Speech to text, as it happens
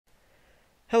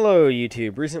Hello,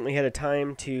 YouTube. Recently had a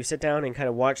time to sit down and kind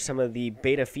of watch some of the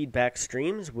beta feedback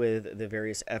streams with the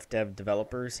various FDev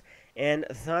developers, and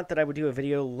thought that I would do a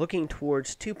video looking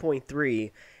towards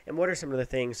 2.3 and what are some of the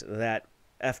things that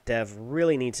FDev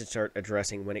really needs to start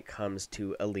addressing when it comes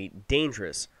to Elite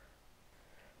Dangerous.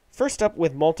 First up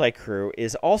with multi-crew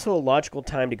is also a logical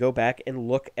time to go back and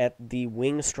look at the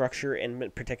wing structure and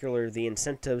in particular the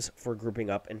incentives for grouping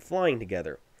up and flying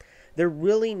together. There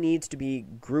really needs to be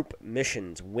group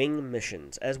missions, wing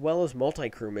missions, as well as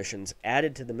multi-crew missions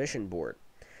added to the mission board.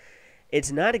 It's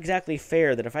not exactly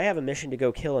fair that if I have a mission to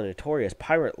go kill a notorious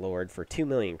pirate lord for 2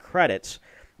 million credits,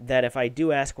 that if I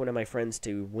do ask one of my friends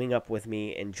to wing up with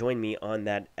me and join me on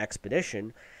that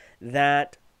expedition,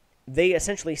 that they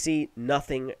essentially see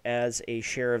nothing as a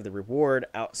share of the reward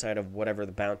outside of whatever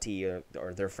the bounty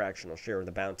or their fractional share of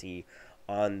the bounty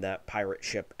on that pirate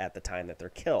ship at the time that they're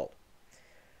killed.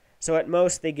 So at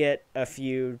most, they get a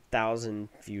few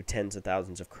tens of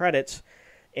thousands of credits,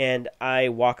 and I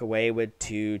walk away with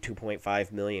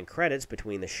 2.5 million credits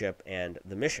between the ship and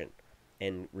the mission,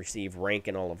 and receive rank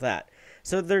and all of that.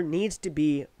 So there needs to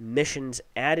be missions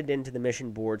added into the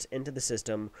mission boards, into the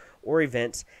system, or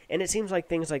events, and it seems like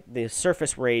things like the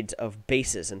surface raids of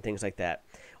bases and things like that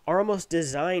are almost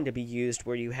designed to be used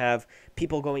where you have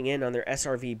people going in on their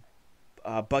SRV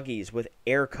buggies with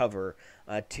air cover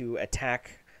to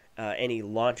attack any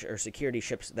launch or security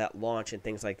ships that launch and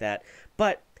things like that.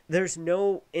 But there's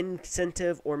no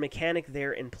incentive or mechanic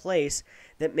there in place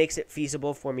that makes it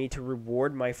feasible for me to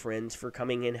reward my friends for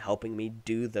coming in helping me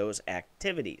do those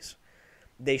activities.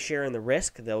 They share in the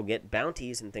risk, they'll get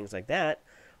bounties and things like that,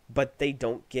 but they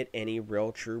don't get any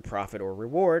real true profit or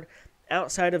reward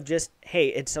outside of just, hey,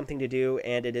 it's something to do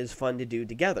and it is fun to do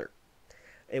together.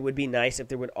 It would be nice if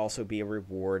there would also be a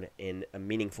reward, a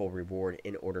meaningful reward,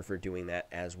 in order for doing that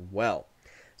as well.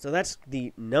 So that's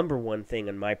the number one thing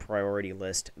on my priority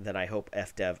list that I hope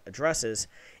FDev addresses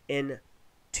in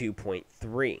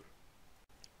 2.3.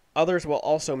 Others will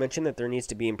also mention that there needs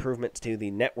to be improvements to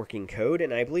the networking code,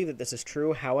 and I believe that this is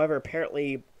true. However,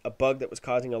 apparently a bug that was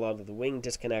causing a lot of the wing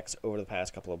disconnects over the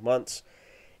past couple of months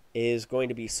is going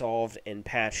to be solved and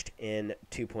patched in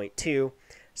 2.2.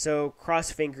 So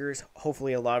cross fingers,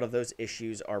 hopefully a lot of those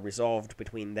issues are resolved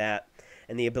between that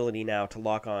and the ability now to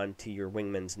lock on to your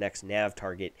wingman's next nav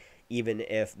target, even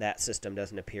if that system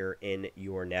doesn't appear in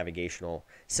your navigational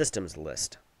systems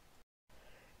list.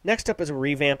 Next up is a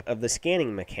revamp of the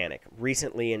scanning mechanic.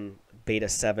 Recently in beta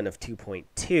 7 of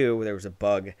 2.2, there was a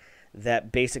bug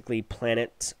that basically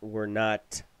planets were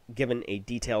not given a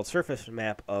detailed surface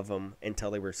map of them until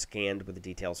they were scanned with a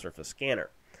detailed surface scanner,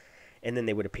 and then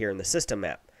they would appear in the system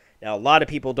map. Now, a lot of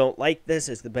people don't like this.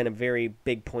 It's been a very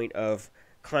big point of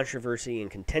controversy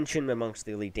and contention amongst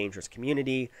the Elite Dangerous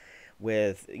community,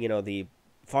 with the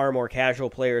far more casual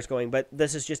players going, but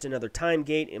this is just another time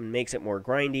gate and makes it more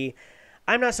grindy.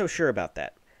 I'm not so sure about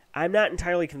that. I'm not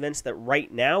entirely convinced that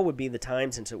right now would be the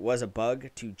time, since it was a bug,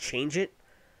 to change it.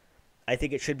 I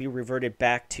think it should be reverted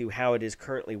back to how it is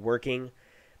currently working.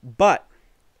 But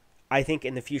I think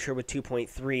in the future with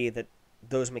 2.3 that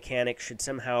those mechanics should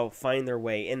somehow find their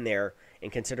way in there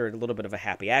and consider it a little bit of a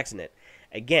happy accident.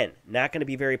 Again, not going to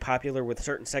be very popular with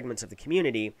certain segments of the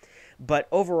community, but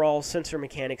overall, sensor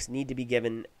mechanics need to be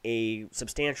given a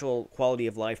substantial quality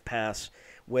of life pass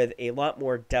with a lot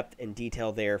more depth and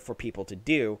detail there for people to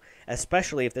do,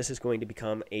 especially if this is going to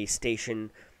become a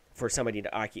station for somebody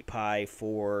to occupy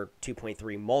for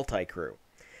 2.3 multi-crew.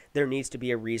 There needs to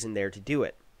be a reason there to do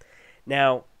it.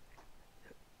 Now,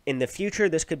 in the future,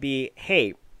 this could be,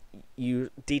 hey, you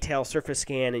detail surface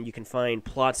scan and you can find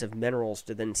plots of minerals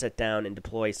to then sit down and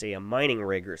deploy, say, a mining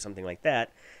rig or something like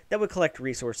that, that would collect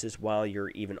resources while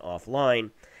you're even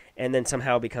offline, and then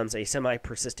somehow becomes a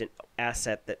semi-persistent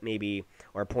asset that maybe,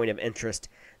 or a point of interest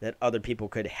that other people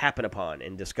could happen upon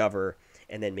and discover,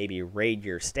 and then maybe raid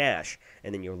your stash,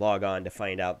 and then you log on to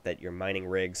find out that your mining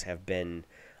rigs have been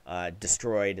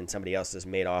destroyed and somebody else has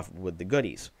made off with the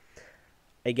goodies.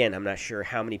 Again, I'm not sure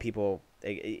how many people.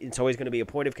 It's always going to be a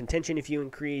point of contention if you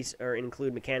increase or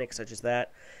include mechanics such as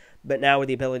that. But now with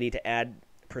the ability to add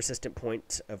persistent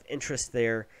points of interest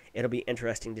there, it'll be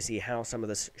interesting to see how some of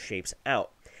this shapes out.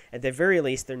 At the very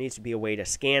least, there needs to be a way to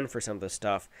scan for some of this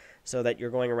stuff so that you're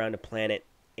going around a planet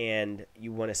and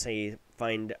you want to, say,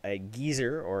 find a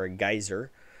geyser or a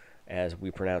geyser, as we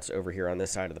pronounce over here on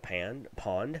this side of the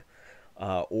pond,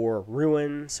 or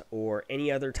ruins or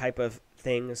any other type of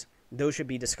things. Those should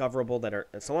be discoverable that are,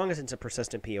 so long as it's a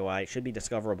persistent POI, should be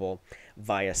discoverable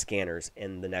via scanners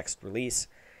in the next release.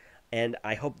 And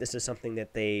I hope this is something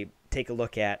that they take a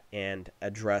look at and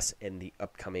address in the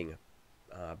upcoming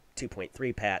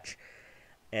 2.3 patch.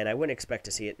 and I wouldn't expect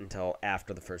to see it until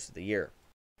after the first of the year.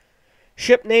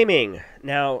 Ship naming.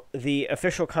 Now, the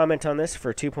official comment on this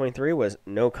for 2.3 was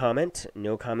no comment.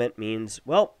 No comment means,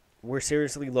 well, we're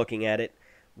seriously looking at it.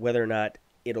 Whether or not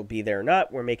it'll be there or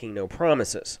not, we're making no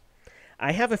promises.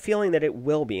 I have a feeling that it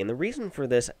will be, and the reason for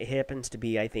this happens to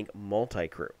be, I think,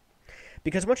 multi-crew.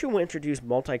 Because once you introduce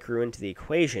multi-crew into the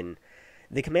equation,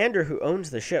 the commander who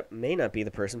owns the ship may not be the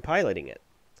person piloting it.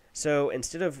 So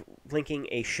instead of linking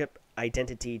a ship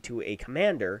identity to a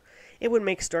commander, it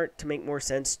would start to make more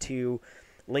sense to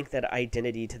link that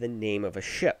identity to the name of a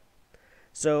ship.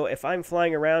 So if I'm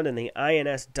flying around in the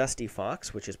INS Dusty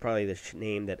Fox, which is probably the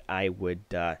name that I would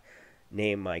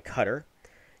name my cutter,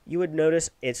 you would notice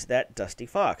it's that Dusty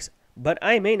Fox. But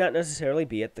I may not necessarily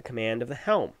be at the command of the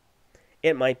helm.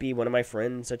 It might be one of my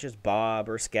friends, such as Bob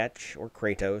or Sketch or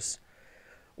Kratos,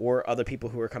 or other people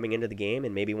who are coming into the game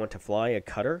and maybe want to fly a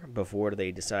cutter before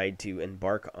they decide to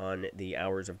embark on the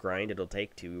hours of grind it'll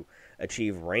take to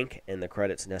achieve rank and the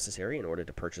credits necessary in order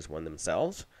to purchase one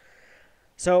themselves.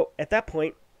 So at that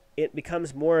point, it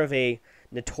becomes more of a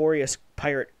notorious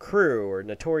pirate crew, or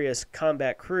notorious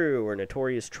combat crew, or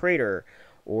notorious trader,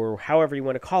 or however you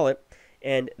want to call it,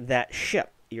 and that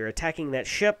ship. You're attacking that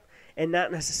ship and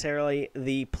not necessarily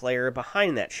the player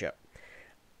behind that ship.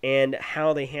 And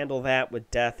how they handle that with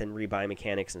death and rebuy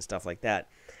mechanics and stuff like that,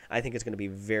 I think it's going to be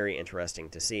very interesting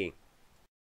to see.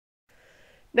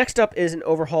 Next up is an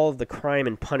overhaul of the crime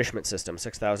and punishment system.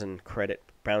 6,000 credit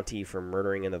bounty for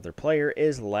murdering another player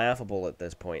is laughable at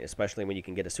this point, especially when you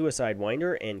can get a suicide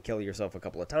winder and kill yourself a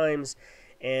couple of times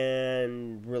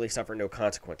and really suffer no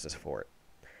consequences for it.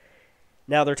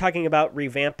 Now, they're talking about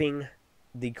revamping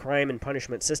the crime and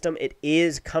punishment system. It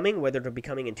is coming, whether it'll be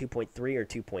coming in 2.3 or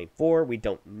 2.4, we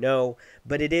don't know,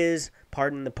 but it is,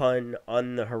 pardon the pun,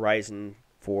 on the horizon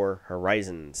for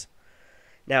Horizons.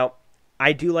 Now,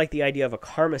 I do like the idea of a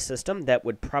karma system that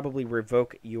would probably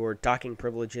revoke your docking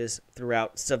privileges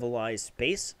throughout civilized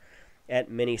space at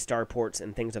many starports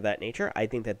and things of that nature. I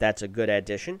think that that's a good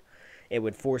addition. It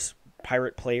would force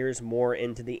pirate players more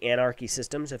into the anarchy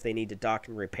systems if they need to dock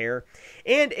and repair,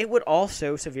 and it would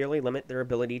also severely limit their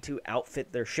ability to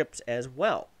outfit their ships as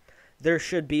well. There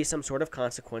should be some sort of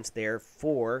consequence there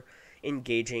for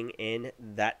engaging in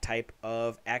that type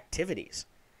of activities.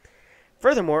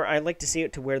 Furthermore, I'd like to see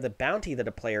it to where the bounty that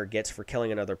a player gets for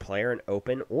killing another player in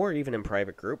open or even in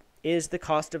private group is the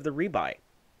cost of the rebuy.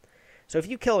 So if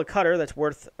you kill a cutter that's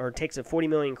worth or takes a 40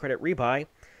 million credit rebuy,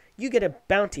 you get a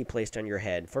bounty placed on your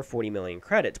head for 40 million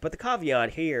credits. But the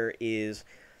caveat here is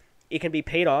it can be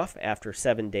paid off after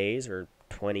 7 days or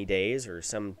 20 days or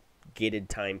some gated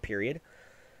time period.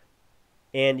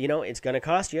 And, it's going to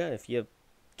cost you if you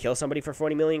kill somebody for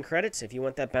 40 million credits. If you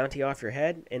want that bounty off your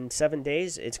head in 7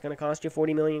 days, it's going to cost you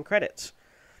 40 million credits.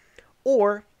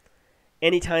 Or,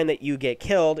 anytime that you get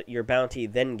killed, your bounty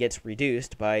then gets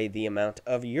reduced by the amount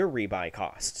of your rebuy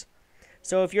costs.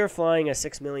 So if you're flying a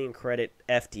 6 million credit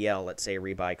FDL, let's say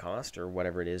rebuy cost, or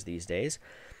whatever it is these days,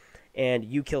 and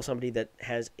you kill somebody that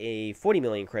has a 40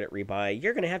 million credit rebuy,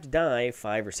 you're going to have to die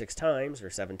 5 or 6 times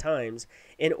or 7 times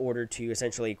in order to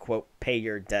essentially, quote, pay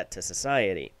your debt to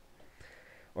society.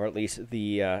 Or at least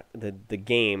the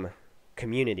game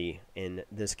community in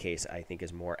this case, I think,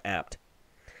 is more apt.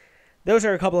 Those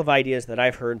are a couple of ideas that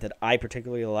I've heard that I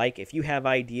particularly like. If you have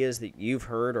ideas that you've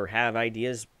heard or have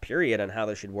ideas, period, on how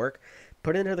this should work,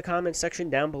 put it into the comments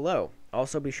section down below.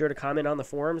 Also, be sure to comment on the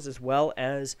forums as well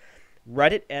as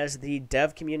Reddit, as the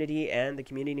dev community and the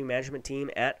community management team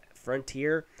at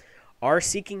Frontier are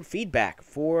seeking feedback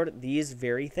for these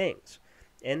very things.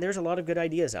 And there's a lot of good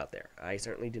ideas out there. I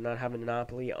certainly do not have a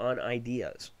monopoly on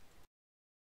ideas.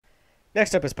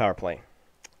 Next up is Power Play.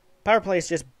 Power Play is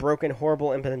just broken,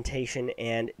 horrible implementation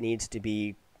and needs to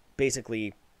be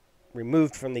basically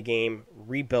removed from the game,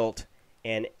 rebuilt,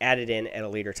 and added in at a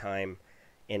later time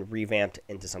and revamped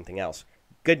into something else.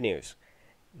 Good news.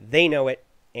 They know it,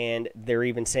 and they're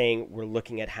even saying we're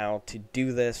looking at how to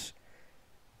do this.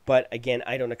 But again,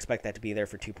 I don't expect that to be there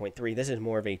for 2.3. This is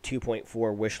more of a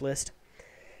 2.4 wish list.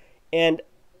 And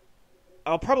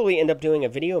I'll probably end up doing a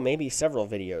video, maybe several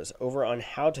videos, over on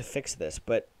how to fix this.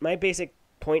 But my basic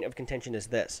point of contention is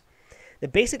this. The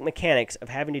basic mechanics of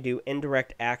having to do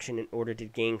indirect action in order to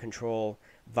gain control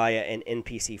via an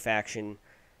NPC faction,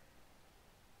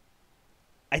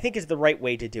 I think is the right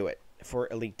way to do it for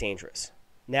Elite Dangerous.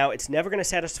 Now, it's never going to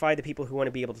satisfy the people who want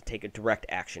to be able to take a direct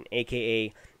action,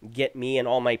 aka get me and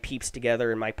all my peeps together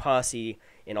and my posse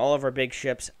in all of our big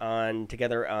ships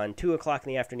together on 2 o'clock in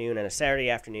the afternoon on a Saturday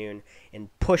afternoon and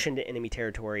push into enemy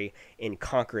territory and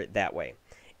conquer it that way.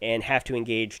 And have to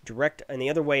engage direct. And the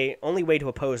other way, only way to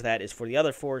oppose that is for the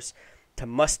other force to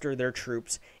muster their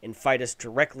troops and fight us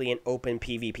directly in open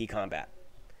PvP combat.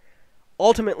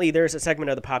 Ultimately, there's a segment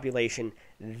of the population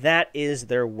that is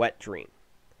their wet dream.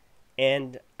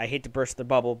 And I hate to burst the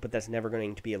bubble, but that's never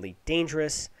going to be Elite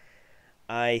Dangerous.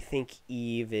 I think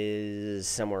EVE is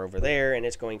somewhere over there, and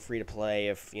it's going free to play.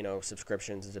 If,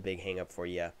 subscriptions is a big hang up for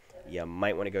you, you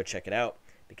might want to go check it out,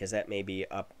 because that may be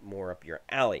more up your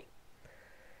alley.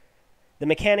 The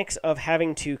mechanics of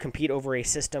having to compete over a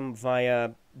system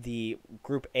via the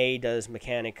Group A does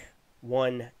Mechanic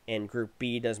 1 and Group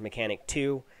B does Mechanic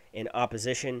 2 in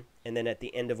opposition, and then at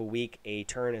the end of a week, a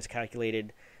turn is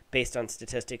calculated based on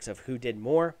statistics of who did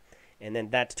more, and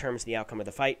then that determines the outcome of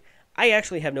the fight. I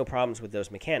actually have no problems with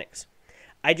those mechanics.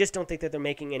 I just don't think that they're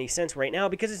making any sense right now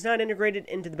because it's not integrated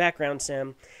into the background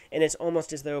sim, and it's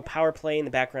almost as though power play and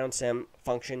the background sim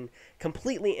function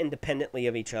completely independently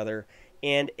of each other,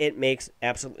 and it makes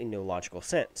absolutely no logical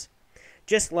sense.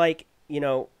 Just like,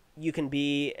 you can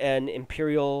be an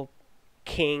Imperial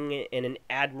king and an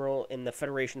admiral in the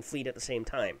Federation fleet at the same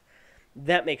time.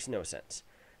 That makes no sense.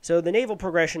 So the naval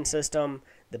progression system,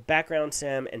 the background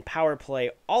sim, and power play,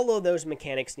 all of those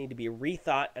mechanics need to be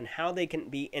rethought on how they can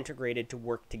be integrated to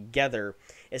work together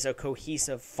as a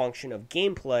cohesive function of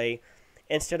gameplay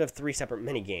instead of 3 separate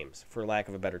minigames, for lack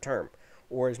of a better term.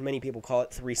 Or as many people call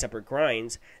it, 3 separate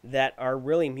grinds that are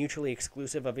really mutually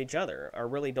exclusive of each other,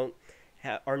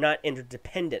 are not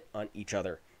interdependent on each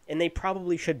other. And they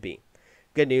probably should be.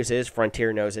 Good news is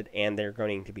Frontier knows it, and they're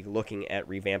going to be looking at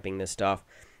revamping this stuff.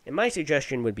 And my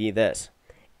suggestion would be this.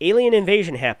 Alien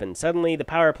invasion happens. Suddenly the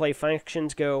power play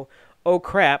functions go, oh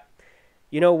crap,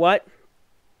 you know what?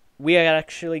 We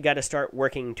actually got to start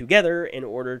working together in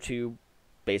order to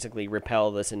basically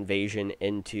repel this invasion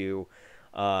into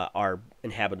our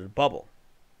inhabited bubble.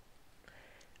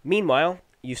 Meanwhile,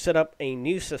 you set up a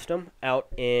new system out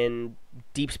in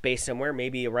deep space somewhere,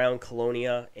 maybe around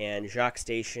Colonia and Jacques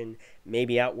Station,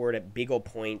 maybe outward at Beagle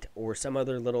Point or some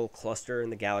other little cluster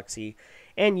in the galaxy,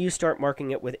 and you start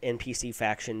marking it with NPC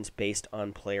factions based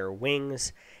on player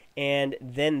wings, and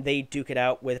then they duke it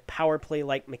out with power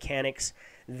play-like mechanics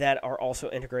that are also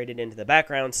integrated into the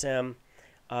background sim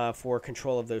for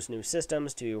control of those new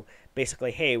systems to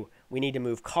basically, hey, we need to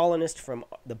move colonists from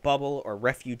the bubble or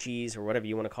refugees or whatever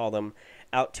you want to call them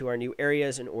out to our new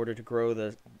areas in order to grow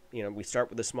the, we start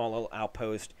with a small little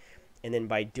outpost, and then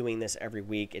by doing this every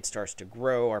week, it starts to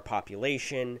grow our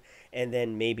population, and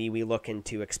then maybe we look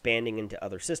into expanding into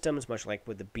other systems, much like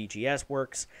with the BGS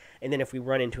works, and then if we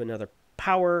run into another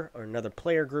power or another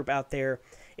player group out there,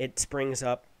 it springs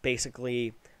up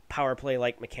basically power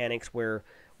play-like mechanics where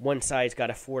one side's got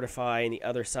to fortify and the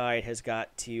other side has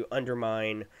got to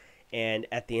undermine, and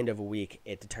at the end of a week,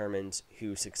 it determines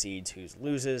who succeeds, who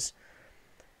loses.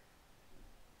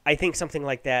 I think something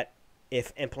like that,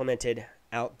 if implemented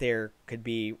out there, could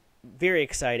be very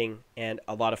exciting and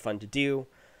a lot of fun to do,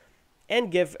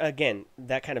 and give, again,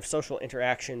 that kind of social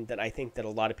interaction that I think that a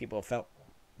lot of people have felt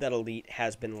that Elite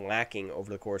has been lacking over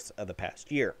the course of the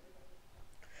past year.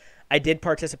 I did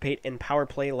participate in Power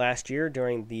Play last year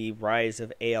during the rise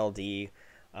of ALD,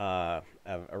 of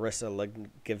Arissa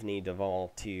Ligivny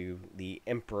Duval to the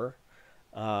Emperor,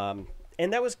 and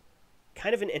that was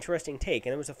kind of an interesting take,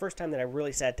 and it was the first time that I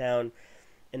really sat down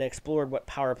and explored what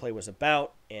power play was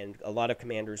about, and a lot of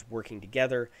commanders working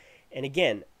together. And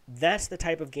again, that's the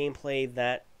type of gameplay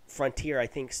that Frontier, I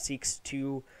think, seeks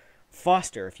to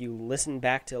foster. If you listen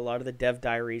back to a lot of the dev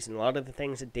diaries and a lot of the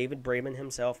things that David Braben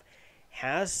himself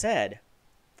has said,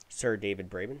 Sir David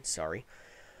Braben, sorry,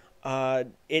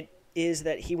 it is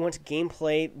that he wants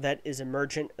gameplay that is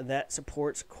emergent, that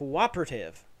supports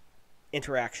cooperative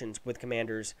interactions with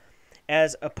commanders,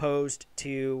 as opposed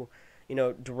to,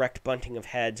 direct bunting of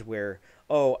heads where,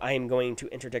 oh, I am going to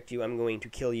interdict you, I'm going to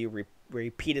kill you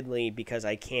repeatedly because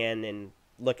I can, and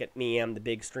look at me, I'm the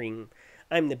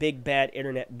big bad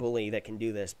internet bully that can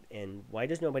do this, and why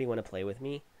does nobody want to play with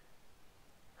me?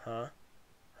 Huh?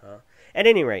 At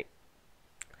any rate,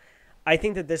 I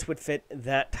think that this would fit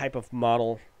that type of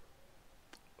model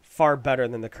far better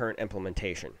than the current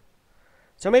implementation.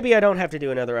 So maybe I don't have to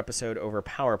do another episode over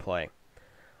power play.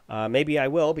 Maybe I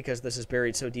will, because this is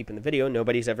buried so deep in the video,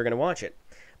 nobody's ever going to watch it.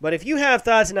 But if you have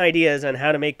thoughts and ideas on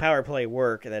how to make power play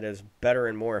work that is better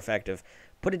and more effective,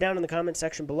 put it down in the comment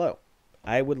section below.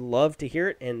 I would love to hear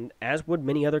it, and as would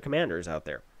many other commanders out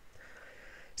there.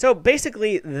 So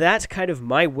basically, that's kind of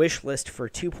my wish list for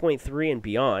 2.3 and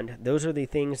beyond. Those are the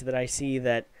things that I see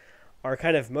that are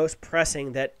kind of most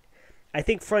pressing, that I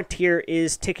think Frontier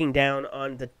is ticking down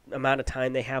on the amount of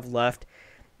time they have left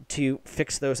to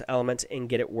fix those elements and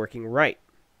get it working right.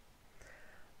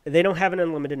 they don't have an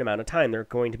unlimited amount of time. There are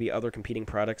going to be other competing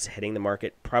products hitting the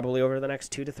market probably over the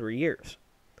next 2 to 3 years.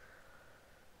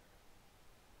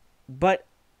 But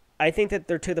I think that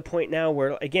they're to the point now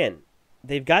where, again,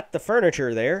 they've got the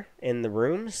furniture there in the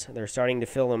rooms. They're starting to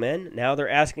fill them in. Now they're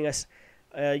asking us,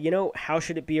 how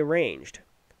should it be arranged?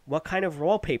 What kind of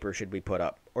wallpaper should we put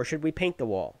up? Or should we paint the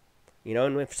wall?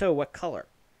 And if so, what color?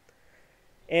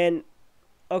 And,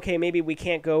 okay, maybe we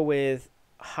can't go with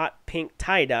hot pink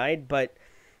tie-dyed, but,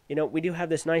 we do have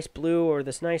this nice blue or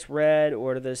this nice red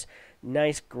or this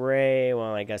nice gray.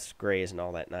 Well, I guess gray isn't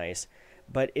all that nice.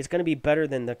 But it's going to be better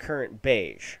than the current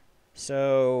beige.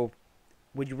 So,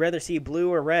 would you rather see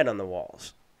blue or red on the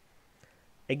walls?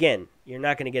 Again, you're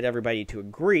not going to get everybody to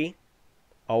agree.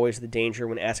 Always the danger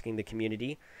when asking the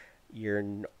community.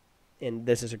 And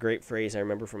this is a great phrase I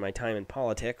remember from my time in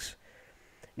politics.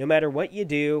 No matter what you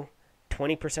do,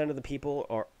 20% of the people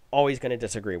are always going to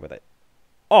disagree with it.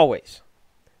 Always.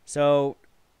 So,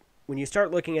 when you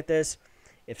start looking at this,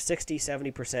 if 60,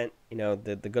 70%,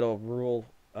 the good old rural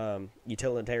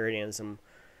utilitarianism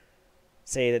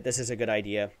say that this is a good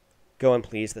idea, go and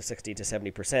please the 60 to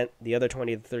 70%. The other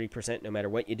 20 to 30%, no matter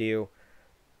what you do,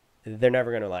 they're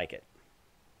never going to like it.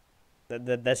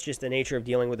 That's just the nature of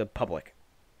dealing with the public.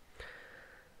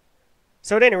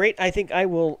 So at any rate, I think I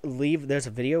will leave this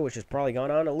video, which has probably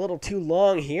gone on a little too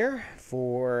long here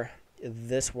for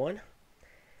this one.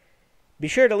 Be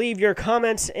sure to leave your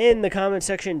comments in the comment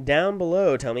section down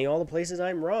below. Tell me all the places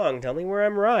I'm wrong. Tell me where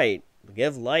I'm right.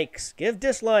 Give likes. Give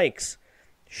dislikes.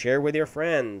 Share with your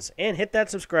friends. And hit that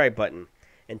subscribe button.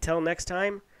 Until next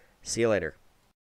time, see you later.